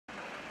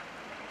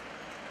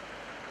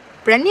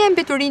Prania e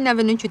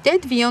mbeturinave në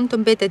qytet vijon të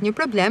mbetet një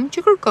problem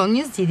që kërkon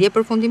një zgjidhje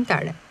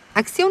përfundimtare.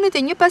 Aksionet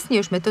e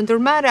njëpasnjëshme të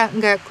ndërmarra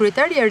nga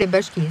kryetaria e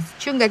bashkisë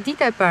që nga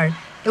dita e parë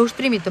e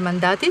ushtrimit të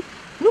mandatit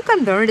nuk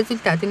kanë dhënë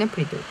rezultatin e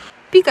pritur.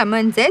 Pika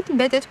më e nxehtë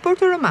mbetet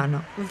Porto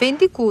Romano,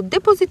 vendi ku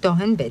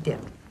depozitohen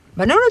mbetjet.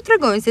 Banorët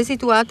tregojnë se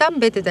situata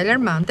mbetet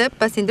alarmante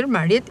pasi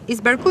ndërmarrjet i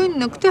zbarkojnë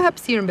në këtë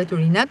hapësirë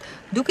mbeturinat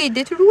duke i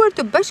detyruar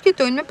të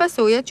bashkëjetojnë me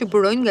pasojat që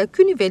burojnë nga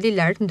ky nivel i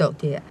lartë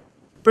ndotjeje.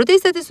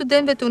 Protestat e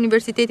studentëve të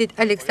Universitetit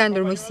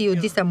Aleksandër Mojsiu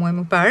disa muaj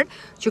më parë,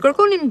 që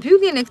kërkonin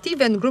mbylljen e këtij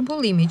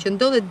vendgrumbullimi që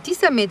ndodhet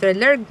disa metra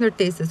larg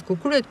ndërtesës ku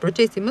kryhet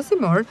procesi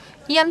mësimor,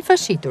 janë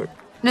fashitur.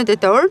 Në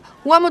tetor,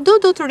 UAMD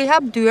do të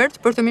rihap dyert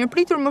për të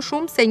mirëpritur më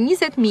shumë se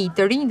 20.000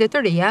 të rinj dhe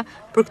të reja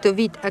për këtë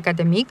vit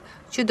akademik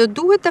që do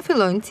duhet të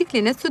fillojnë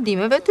ciklin e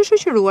studimeve të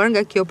shoqëruar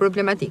nga kjo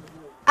problematik.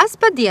 As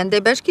padia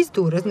ndaj Bashkisë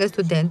Durrës nga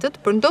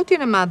studentët për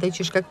ndotjen e madhe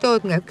që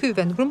shkaktohet nga ky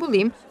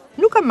vendgrumbulim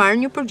nuk ka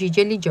marrë një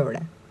përgjigje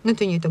ligjore. Në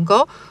të njëjtën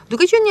kohë,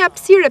 duke qenë një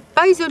hapësirë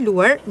pa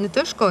izoluar, në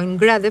të shkojnë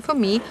gra dhe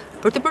fëmijë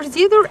për të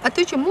përzgjedhur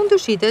atë që mund të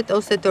shitet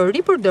ose të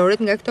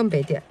ripërdoret nga këto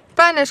mbetje,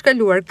 pa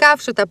anashkaluar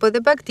kafshët apo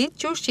dhe bagtit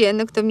që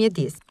ushqehen në këtë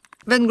mjedis.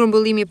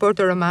 Vendgrumbullimi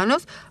Porto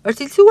Romanos është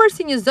cilësuar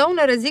si një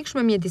zonë e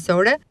rrezikshme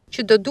mjedisore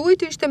që do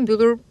duhet të ishte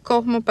mbyllur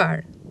kohë më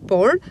parë,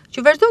 por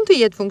që vazhdon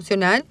të jetë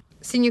funksional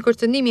si një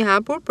kërcënim i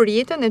hapur për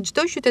jetën e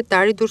çdo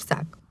qytetari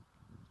durrësak.